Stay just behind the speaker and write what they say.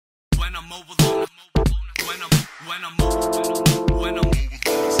when I'm over the when I'm over when I'm over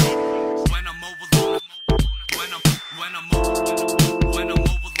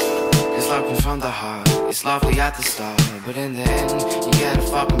It's loving from the heart, it's lovely at the start, but in the end, you get a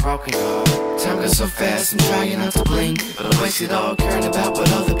fucking broken heart. Time goes so fast, I'm trying not to blink, but I waste it all caring about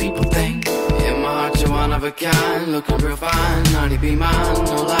what other people think. In my heart, you're one of a kind, looking real fine, honey, be mine,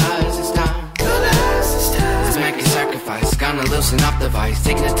 no lies this time. No lies this time. Let's make a sacrifice, gonna loosen up the vice,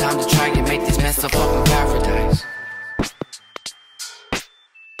 taking the time to try and make this mess a fucking paradise.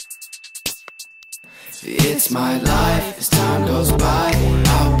 It's my life, as time goes by,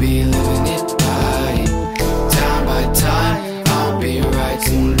 I'll be living it right. Time by time, I'll be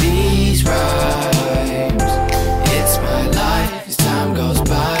writing these rhymes. It's my life, as time goes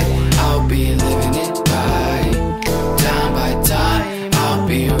by, I'll be living it right. Time by time, I'll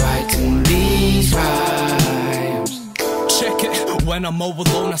be writing these rhymes. Check it. When I'm all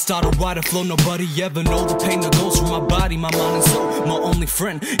alone, I start to write a flow. Nobody ever know the pain that goes through my body, my mind and soul. My only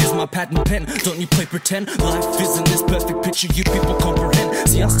friend is my patent pen. Don't you play pretend? Life isn't this perfect picture you people comprehend.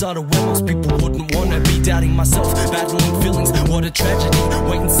 See, I started where most people wouldn't wanna be, doubting myself, battling feelings. What a tragedy,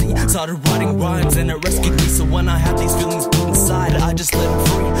 wait and see. Started writing rhymes and it rescued me. So when I have these feelings put inside, I just let them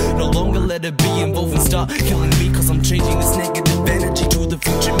free. No longer let it be involved and start killing me, cause I'm changing this negative energy to the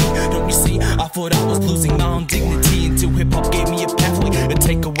future me. Don't you see, I thought I was losing my own dignity until hip-hop gave me a pathway to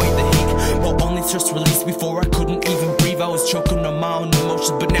take away the heat. But only stress released before I couldn't even breathe. I was choking on my own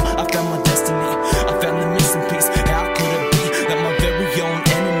emotions, but now I found my destiny. I found the missing piece. How could it be that my very own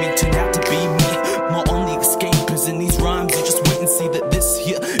enemy turned out to be me? My only escape is in these rhymes. You just wait and see that this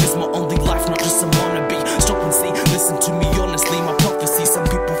here is my only life, not just a wannabe. Stop and see, listen to me honestly, my prophecy. Some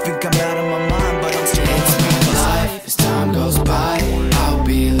people think I'm out of my mind, but I'm still It's my life, as time goes by, I'll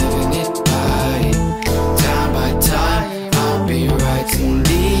be living it right. Time by time, I'll be writing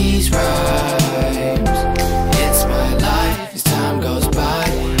these rhymes. It's my life, as time goes by,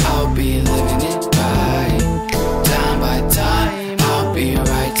 I'll be living it right. Time by time, I'll be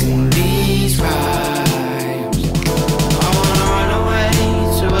writing these rhymes. I wanna run away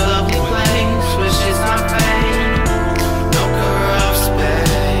to a lovely place where she's not fame, no corrupt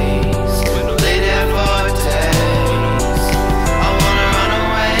space, lay there for days. I wanna run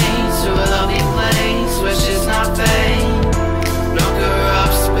away to a lovely place where she's not fame, no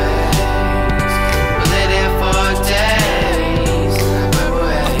corrupt space, lay there for days.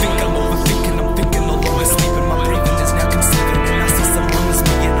 I think I'm overthinking, I'm thinking all over sleeping. My breathing is now conceiving, and I see someone is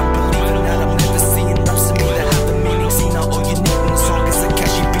me, and I'm believing that I'm never seeing raps to me that have the meaning. See, now all you need in a song is a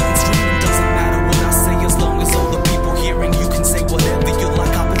catchy beat and streaming. Doesn't matter what I say as long as all the people hearing. You can say whatever you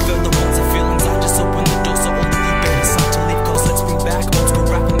like, I prefer the ones of feelings. I just open the door so only you better start to leave. Cause let's bring back old school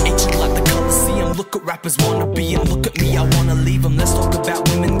rap. I'm ancient like the Colosseum. Look at rappers wanna be and look at me, I wanna leave them. Let's talk about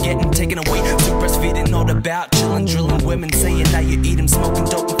women getting taken away to breastfeeding, not about chilling, drilling women, saying that you eat them, smoking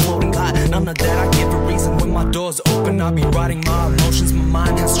dope and floating high. None of that, I give a reason. When my door's open, I'll be writing my emotions. My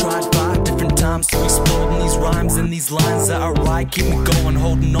mind has tried 5 different times to explode in these rhymes and these lines that I write. Keep me going,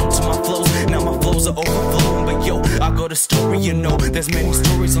 holding on to my flows. Now my flows are overflowing, but yo, I got a story, you know. There's many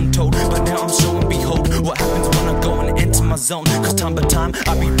stories untold, but now I'm showing, behold, what happens when I go and enter my zone. Cause time by time,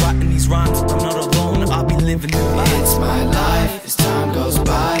 I'll be writing these rhymes. I'm not alone, I'll be living in life. It's my life, as time goes